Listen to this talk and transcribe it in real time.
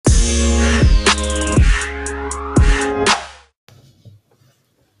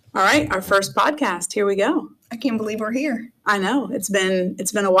All right, our first podcast. Here we go. I can't believe we're here. I know. It's been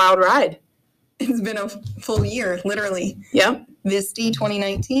a wild ride. It's been a full year, literally. Yep. VISTI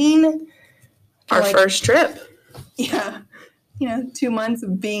 2019. Our first trip. Yeah. 2 months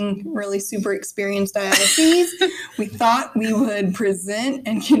of being really super experienced IICs. We thought we would present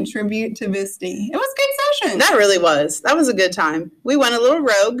and contribute to VISTI. It was a good session. That really was. That was a good time. We went a little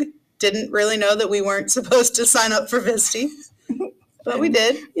rogue. Didn't really know that we weren't supposed to sign up for VISTI. But we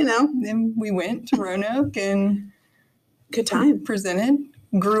did, Then we went to Roanoke and good time. Presented,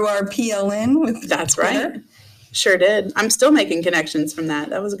 grew our PLN with That's Twitter. Right. Sure did. I'm still making connections from that.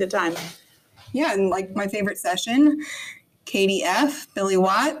 That was a good time. Yeah, and my favorite session, Katie F., Billy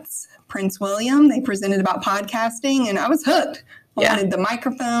Watts, Prince William, they presented about podcasting, and I was hooked. I wanted the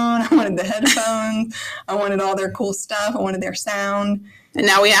microphone, I wanted the headphones, I wanted all their cool stuff, I wanted their sound. And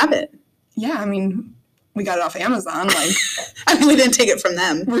now we have it. Yeah, we got it off Amazon. We didn't take it from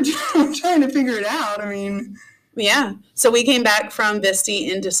them. We're trying to figure it out. Yeah. So we came back from VISTI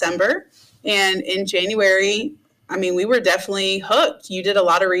in December, and in January, we were definitely hooked. You did a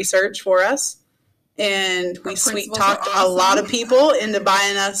lot of research for us, and we sweet-talked a lot of people into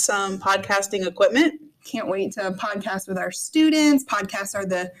buying us some podcasting equipment. Can't wait to podcast with our students. Podcasts are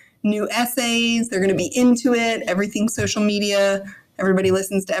the new essays. They're going to be into it. Everything social media. Everybody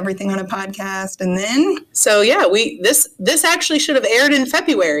listens to everything on a podcast. And then... So, yeah, this actually should have aired in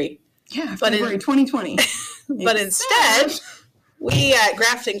February. Yeah, February 2020. But instead, we at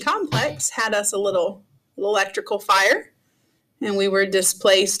Grafton Complex had us a little electrical fire, and we were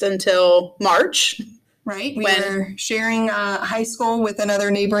displaced until March. Right. We were sharing high school with another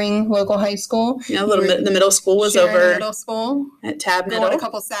neighboring local high school. The middle school was over middle school at Tab Middle. A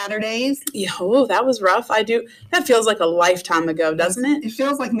couple Saturdays. Yeah, that was rough. That feels like a lifetime ago, doesn't it? It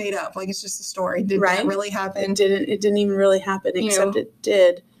feels like made up, like it's just a story. Did that really happen? It didn't even really happen, except it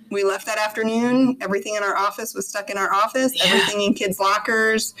did. We left that afternoon. Everything in our office was stuck in our office. Yeah. Everything in kids'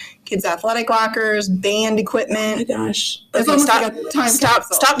 lockers, kids' athletic lockers, band equipment. Oh my gosh! It's almost like a time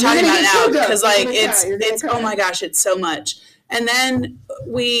capsule. Stop talking about it now, because it's oh my gosh, it's so much. And then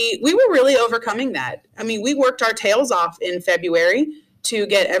we were really overcoming that. We worked our tails off in February to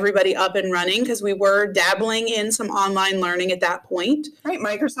get everybody up and running, because we were dabbling in some online learning at that point. Right.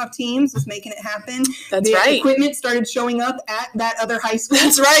 Microsoft Teams was making it happen. That's right. The equipment started showing up at that other high school.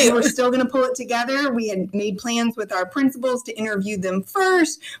 That's right. We were still going to pull it together. We had made plans with our principals to interview them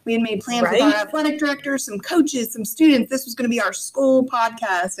first. We had made plans with our athletic directors, some coaches, some students. This was going to be our school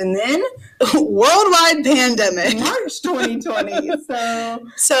podcast. And then worldwide pandemic. March 2020.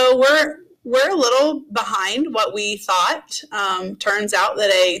 So we're a little behind what we thought. Turns out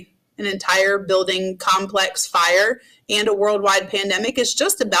that an entire building complex fire and a worldwide pandemic is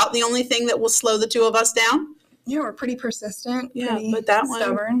just about the only thing that will slow the two of us down. Yeah, we're pretty persistent. Yeah, but that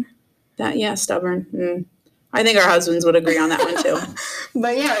stubborn. Stubborn. I think our husbands would agree on that one too.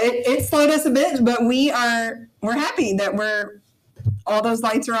 But yeah, it slowed us a bit, but we're happy that all those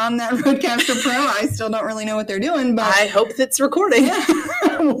lights are on that Rodecaster Pro. I still don't really know what they're doing, but I hope that's recording. Yeah,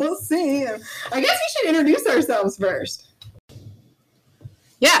 we'll see. I guess we should introduce ourselves first.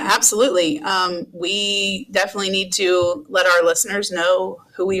 Yeah, absolutely. We definitely need to let our listeners know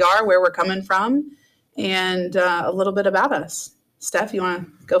who we are, where we're coming from, and a little bit about us. Steph, you want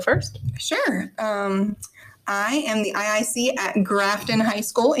to go first? Sure. I am the IIC at Grafton High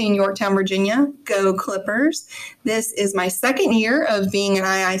School in Yorktown, Virginia. Go Clippers. This is my second year of being an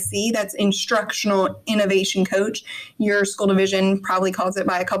IIC. That's Instructional Innovation Coach. Your school division probably calls it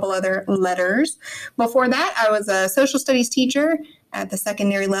by a couple other letters. Before that, I was a social studies teacher at the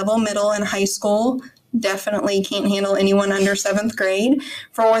secondary level, middle and high school. Definitely can't handle anyone under 7th grade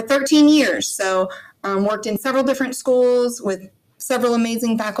for 13 years. So worked in several different schools with several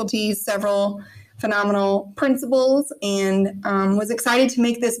amazing faculties, several phenomenal principals, and was excited to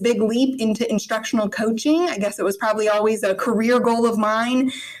make this big leap into instructional coaching. I guess it was probably always a career goal of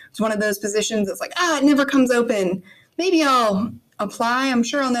mine. It's one of those positions that's like, it never comes open. Maybe I'll apply. I'm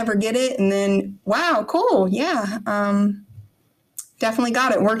sure I'll never get it. And then, wow, cool. Yeah. Definitely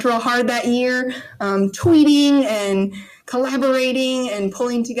got it. Worked real hard that year, tweeting and collaborating and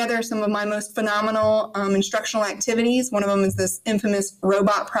pulling together some of my most phenomenal instructional activities. One of them is this infamous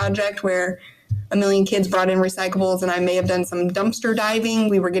robot project where 1 million kids brought in recyclables, and I may have done some dumpster diving.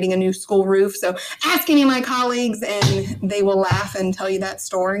 We were getting a new school roof. So ask any of my colleagues and they will laugh and tell you that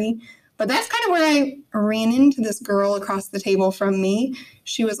story. But that's kind of where I ran into this girl across the table from me.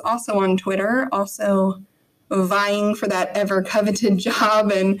 She was also on Twitter, also vying for that ever coveted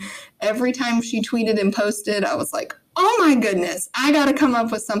job. And every time she tweeted and posted, I was like, oh my goodness, I got to come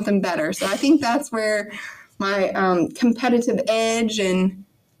up with something better. So I think that's where my competitive edge and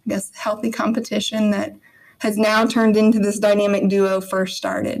I guess, healthy competition that has now turned into this dynamic duo first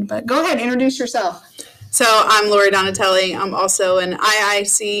started. But go ahead, introduce yourself. So I'm Lori Donatelli. I'm also an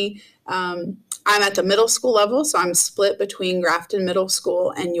IIC. I'm at the middle school level, so I'm split between Grafton Middle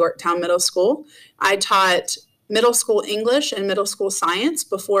School and Yorktown Middle School. I taught middle school English and middle school science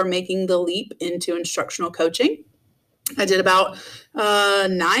before making the leap into instructional coaching. I did about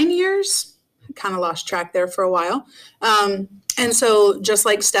 9 years. Kind of lost track there for a while. And so just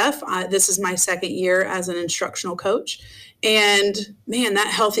like Steph, this is my second year as an instructional coach. And man, that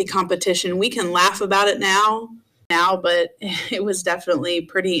healthy competition, we can laugh about it now, but it was definitely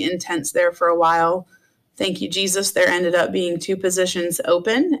pretty intense there for a while. Thank you, Jesus. There ended up being 2 positions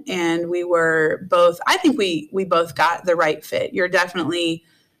open, and we were both, I think we both got the right fit. You're definitely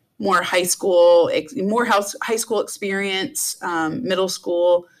more high school experience. Middle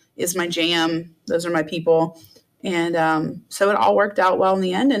school is my jam. Those are my people. And so it all worked out well in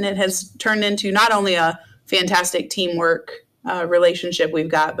the end, and it has turned into not only a fantastic teamwork relationship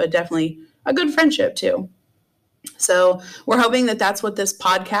we've got, but definitely a good friendship too. So we're hoping that that's what this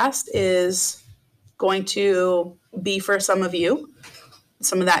podcast is going to be for some of you,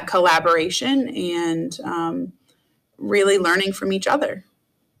 some of that collaboration and really learning from each other.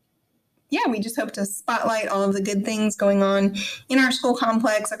 Yeah, we just hope to spotlight all of the good things going on in our school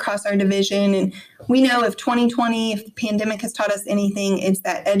complex across our division. And we know if the pandemic has taught us anything, it's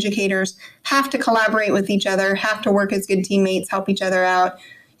that educators have to collaborate with each other, have to work as good teammates, help each other out,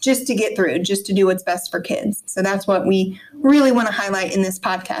 just to get through, just to do what's best for kids. So that's what we really want to highlight in this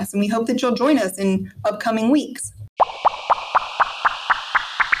podcast. And we hope that you'll join us in upcoming weeks.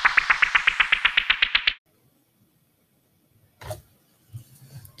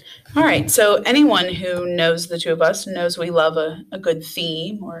 All right. So anyone who knows the two of us knows we love a good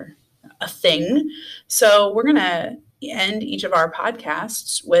theme or a thing. So we're going to end each of our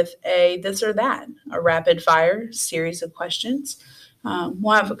podcasts with a this or that, a rapid fire series of questions.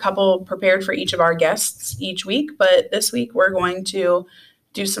 We'll have a couple prepared for each of our guests each week, but this week we're going to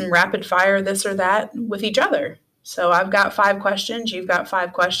do some rapid fire this or that with each other. So I've got 5 questions, you've got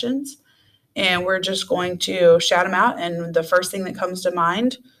 5 questions, and we're just going to shout them out. And the first thing that comes to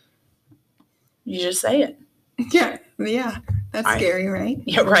mind, you just say it. Yeah. That's all right. Scary, right?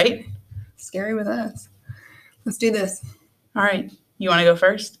 Yeah, right. Scary with us. Let's do this. All right. You want to go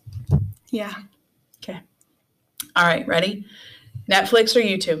first? Yeah. Okay. All right. Ready? Netflix or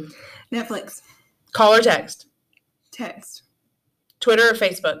YouTube? Netflix. Call or text? Text. Twitter or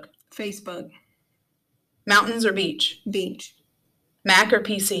Facebook? Facebook. Mountains or beach? Beach. Mac or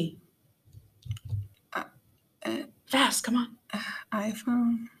PC? Fast, come on.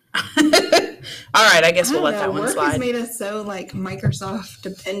 iPhone. All right, I guess we'll let that one work slide. Has made us so Microsoft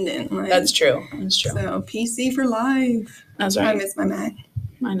dependent. That's true. So PC for life. That's right. I miss my Mac.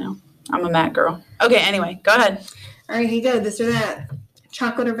 I know. I'm a Mac girl. Okay, anyway, go ahead. All right, here you go. This or that.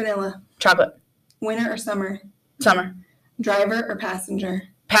 Chocolate or vanilla? Chocolate. Winter or summer? Summer. Driver or passenger?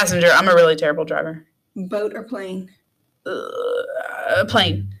 Passenger. I'm a really terrible driver. Boat or plane?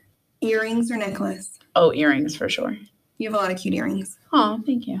 Plane. Earrings or necklace? Oh, earrings for sure. You have a lot of cute earrings. Oh,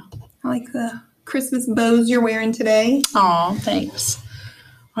 thank you. I like the Christmas bows you're wearing today. Oh, thanks.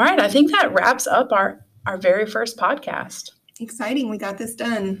 All right, I think that wraps up our very first podcast. Exciting. We got this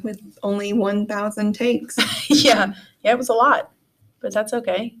done with only 1,000 takes. Yeah, it was a lot, but that's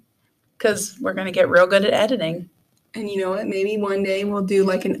okay because we're going to get real good at editing. And you know what? Maybe one day we'll do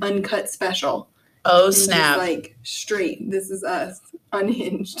an uncut special. Oh, snap. Just straight. This is us.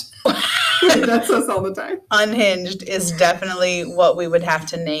 Unhinged. That's us all the time. Unhinged is definitely what we would have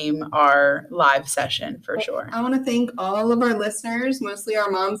to name our live session for sure. I want to thank all of our listeners, mostly our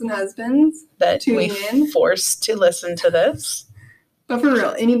moms and husbands, that tuning in. Forced to listen to this. But for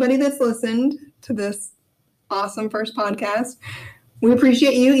real, anybody that's listened to this awesome first podcast, we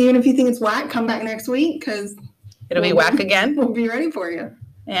appreciate you. Even if you think it's whack, come back next week because it'll be whack again. We'll be ready for you.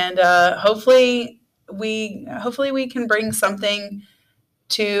 And hopefully we can bring something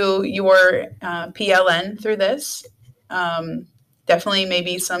to your PLN through this. Definitely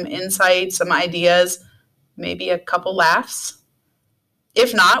maybe some insights, some ideas, maybe a couple laughs.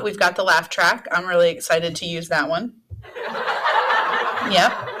 If not, we've got the laugh track. I'm really excited to use that one.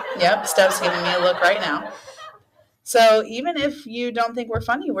 Yep. Steph's giving me a look right now. So even if you don't think we're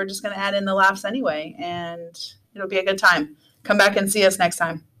funny, we're just going to add in the laughs anyway, and it'll be a good time. Come back and see us next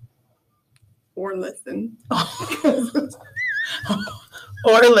time. Or listen.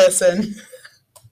 Or listen.